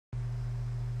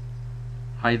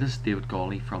Hi, this is David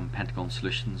Gawley from Pentagon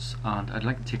Solutions, and I'd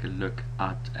like to take a look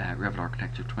at Revit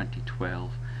Architecture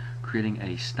 2012, creating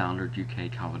a standard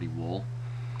UK cavity wall.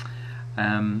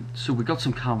 So we've got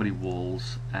some cavity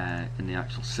walls in the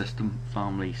actual system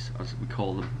families, as we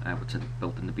call them, which are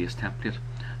built in the base template.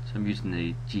 So I'm using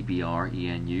the GBR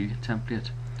ENU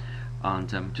template,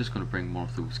 and I'm just going to bring one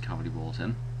of those cavity walls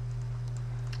in.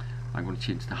 I'm going to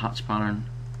change the hatch pattern.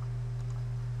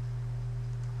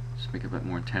 Just make it a bit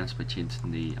more intense by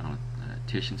changing the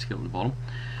annotation scale at the bottom.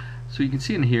 So you can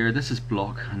see in here, this is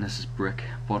block and this is brick,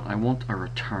 but I want a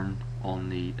return on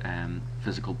the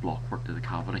physical block work to the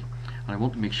cavity, and I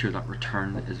want to make sure that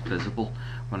return is visible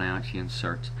when I actually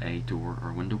insert a door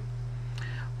or window.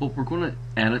 Well, we're going to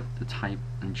edit the type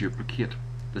and duplicate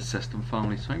the system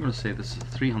family, so I'm going to say this is a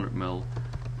 300mm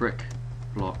brick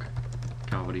block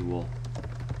cavity wall.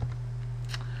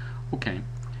 Okay,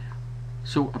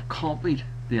 so I've copied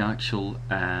the actual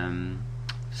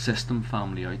system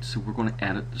family out, so we're going to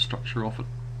edit the structure of it.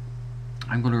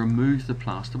 I'm going to remove the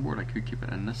plasterboard, I could keep it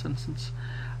in this instance,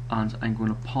 and I'm going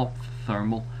to pop the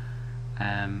thermal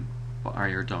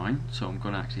area down. So I'm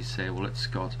going to actually say, well, it's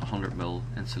got 100mm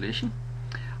insulation,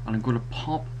 and I'm going to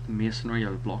pop the masonry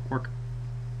out of blockwork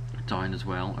down as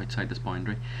well outside this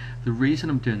boundary. The reason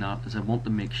I'm doing that is I want to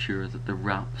make sure that the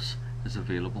wraps is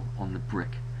available on the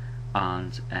brick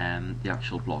and the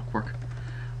actual blockwork.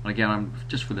 And again,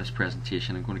 just for this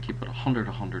presentation, I'm going to keep it 100,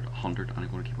 100, 100, and I'm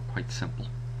going to keep it quite simple,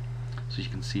 so you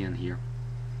can see in here.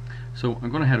 So I'm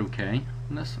going to hit OK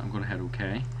on this. I'm going to hit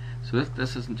OK. So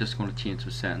this isn't just going to change the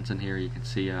settings in here. You can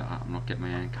see I'm not getting my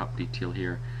end cap detail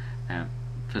here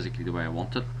physically the way I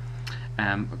want it,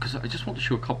 because I just want to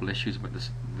show a couple issues about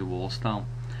the wall style.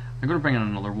 I'm going to bring in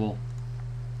another wall,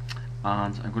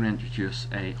 and I'm going to introduce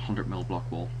a 100mm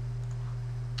block wall.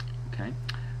 Okay,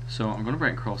 so I'm going to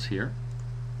bring it across here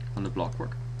on the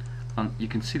blockwork, and you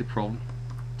can see the problem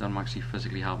that I'm actually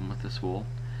physically having with this wall.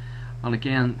 And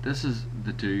again, this is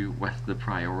to do with the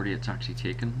priority it's actually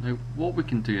taken. Now, what we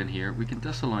can do in here, we can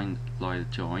disallow the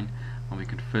join, and we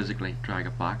can physically drag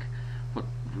it back, but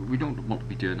we don't want to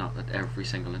be doing that at every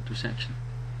single intersection.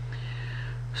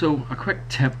 So a quick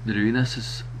tip to do this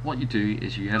is, what you do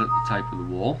is you edit the type of the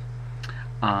wall,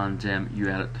 and you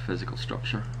edit the physical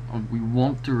structure. And we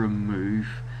want to remove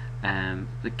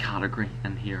the category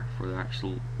in here for the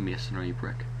actual masonry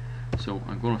brick. So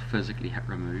I'm going to physically hit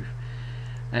remove.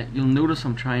 You'll notice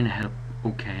I'm trying to hit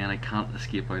OK and I can't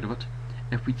escape out of it.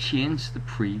 If we change the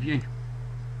preview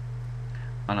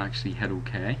and actually hit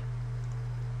OK,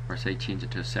 or say change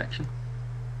it to a section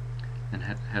and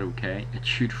hit OK, it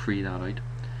should free that out.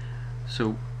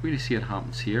 So really see it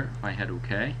happens here. If I hit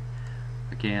OK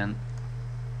again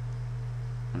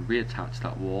and reattach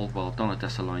that wall, well, I've done a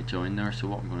disallowed join there, so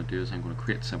what I'm going to do is I'm going to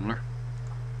create similar.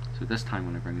 So this time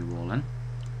when I bring the wall in,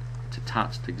 it's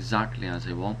attached exactly as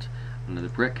I want. Under the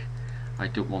brick, I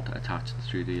don't want to attach it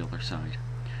through the other side.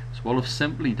 So what I've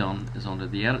simply done is, under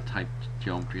the edit type,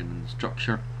 geometry and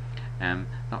structure,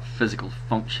 that physical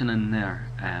function in there,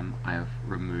 I have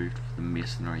removed the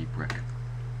masonry brick.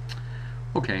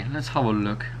 Okay, let's have a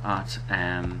look at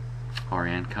our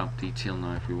end cap detail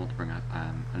now if we want to bring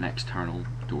an external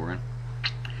door in.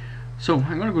 So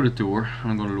I'm going to go to door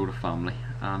and I'm going to load a family.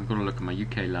 I'm going to look at my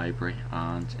UK library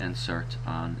and insert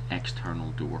an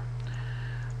external door.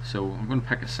 So I'm going to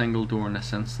pick a single door in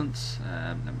this instance.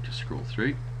 Let me just scroll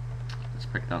through. Let's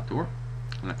pick that door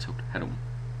and let's hit on.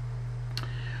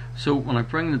 So when I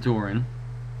bring the door in,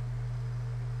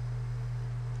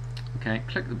 okay,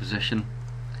 click the position.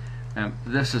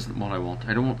 This isn't what I want.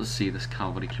 I don't want to see this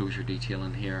cavity closure detail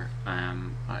in here.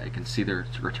 I can see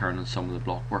there's return on some of the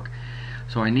block work,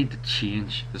 so I need to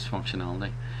change this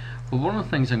functionality. But one of the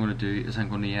things I'm going to do is I'm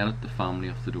going to edit the family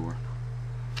of the door,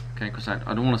 okay, because I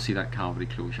don't want to see that cavity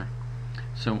closure.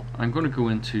 So I'm going to go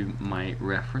into my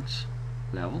reference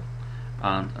level,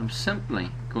 and I'm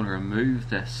simply going to remove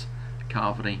this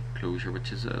cavity closure,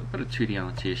 which is a bit of 2D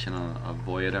annotation on a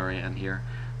void area in here.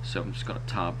 So I'm just going to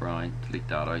tab around, delete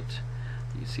that out.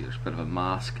 You can see there's a bit of a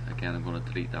mask. Again, I'm going to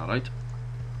delete that out.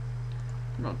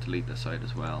 I'm going to delete this out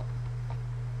as well.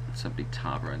 And simply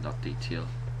tab around that detail.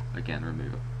 Again,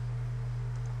 remove it.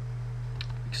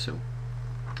 Like so.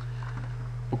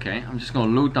 Okay, I'm just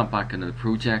going to load that back into the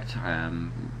project.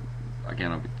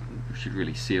 Again, I should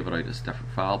really save it out as a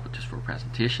different file, but just for a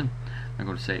presentation, I'm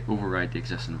going to say override the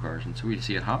existing version. So we'll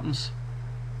see it happens.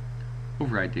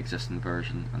 Override the existing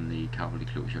version and the cavity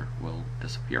closure will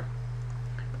disappear.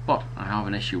 But I have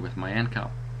an issue with my end cap.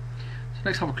 So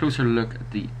let's have a closer look at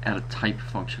the edit type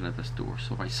function of this door.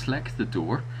 So if I select the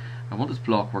door, I want this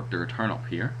block work to return up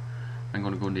here. I'm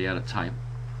going to go into edit type,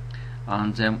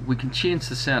 and we can change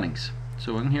the settings.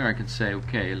 So in here I can say,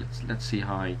 okay, let's see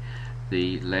how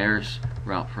the layers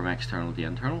wrap from external to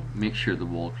internal. Make sure the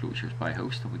wall closure is by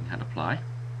host, and we can hit apply.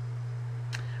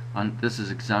 And this is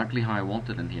exactly how I want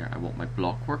it in here. I want my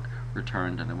block work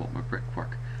returned, and I want my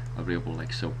brickwork available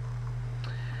like so.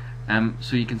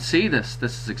 So you can see this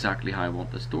is exactly how I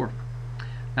want this door.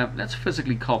 Let's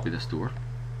physically copy this door.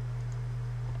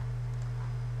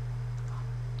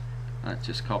 Let's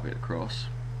just copy it across.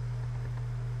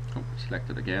 Select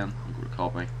it again, and go to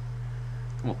copy,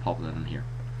 and we'll pop it in here.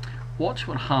 Watch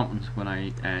what happens when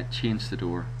I change the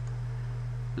door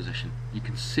position. You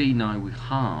can see now we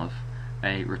have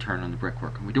a return on the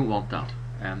brickwork, and we don't want that.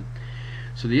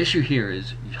 So the issue here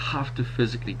is you have to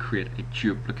physically create a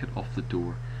duplicate of the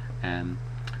door,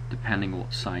 depending on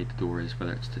what side the door is,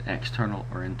 whether it's the external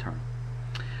or internal.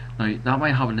 Now that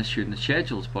might have an issue in the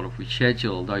schedules, but if we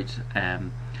schedule out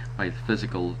by the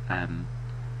physical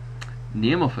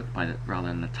name of it rather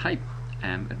than the type,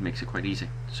 it makes it quite easy.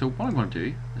 So what I'm going to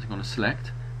do is I'm going to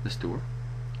select this door,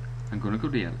 I'm going to go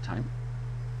to the edit type,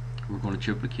 we're going to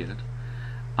duplicate it,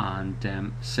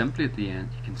 and simply at the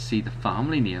end you can see the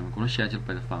family name. I'm going to schedule it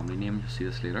by the family name, you'll see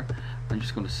this later. I'm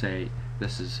just going to say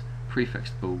this is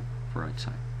prefixed O for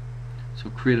outside. So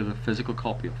created a physical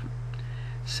copy of it.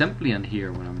 Simply in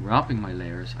here, when I'm wrapping my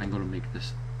layers, I'm going to make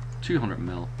this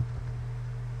 200mm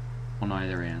on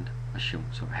either end as shown.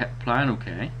 So I hit apply and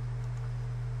OK.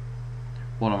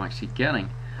 What I'm actually getting,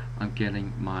 I'm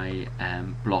getting my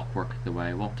block work the way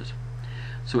I want it.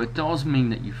 So it does mean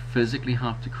that you physically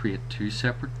have to create two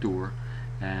separate door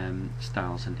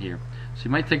styles in here. So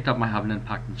you might think that might have an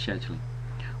impact in scheduling.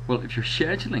 Well, if you're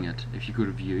scheduling it, if you go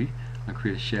to view and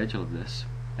create a schedule of this,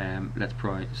 let's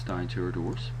browse down to our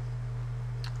doors.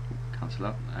 Cancel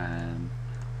that.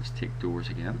 Let's take doors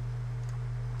again.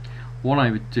 What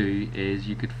I would do is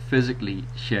you could physically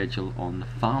schedule on the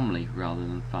family rather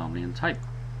than family and type.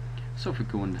 So if we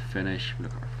go into finish, we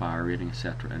look at our fire rating,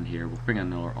 etc. in here, we'll bring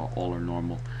in all our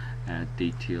normal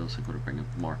details. I'm going to bring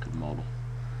a market model.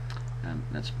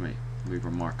 Let's move our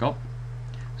mark up.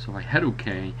 So if I hit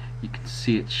OK, you can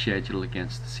see it scheduled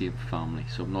against the same family.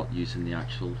 So I'm not using the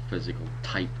actual physical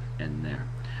type in there.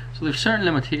 So there's certain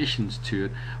limitations to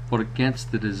it, but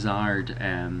against the desired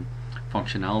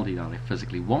functionality that I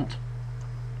physically want.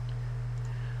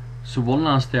 So one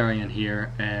last area in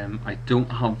here, I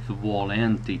don't have the wall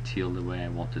end detail the way I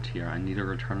want it here. I need a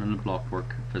return on the block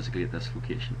work physically at this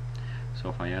location. So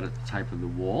if I edit the type of the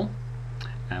wall,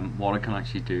 what I can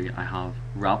actually do, I have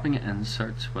wrapping at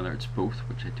inserts, whether it's both,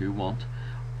 which I do want,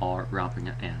 or wrapping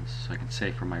at ends. So I can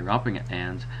say for my wrapping at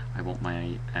ends, I want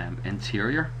my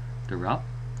interior to wrap.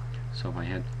 So if I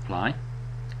hit apply,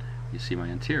 you see my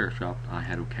interior is wrapped, I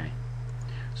hit OK.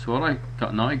 So what I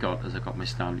got now is I got my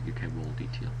standard UK wall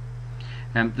detail.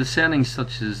 The settings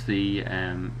such as the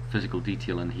physical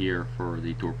detail in here for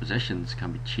the door positions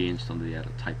can be changed under the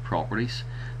edit type properties.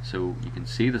 So you can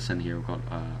see this in here. We've got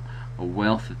a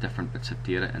wealth of different bits of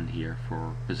data in here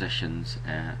for positions,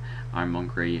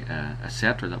 ironmongery,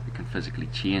 etc. that we can physically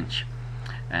change,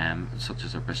 such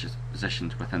as our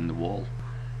positions within the wall.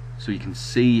 So you can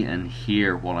see in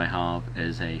here what I have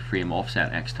is a frame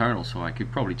offset external, so I could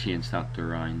probably change that to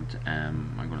around,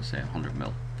 I'm going to say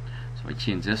 100mm. So I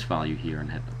change this value here and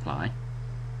hit apply.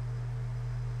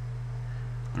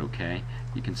 And OK,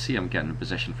 you can see I'm getting a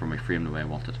position for my frame the way I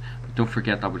want it. But don't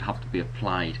forget that would have to be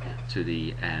applied to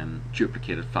the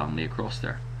duplicated family across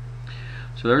there.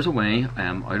 So there's a way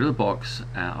out of the box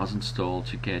as installed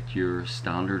to get your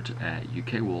standard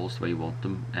UK walls the way you want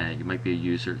them. You might be a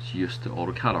user that's used to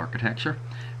AutoCAD architecture,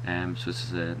 so this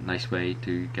is a nice way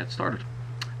to get started.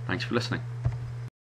 Thanks for listening.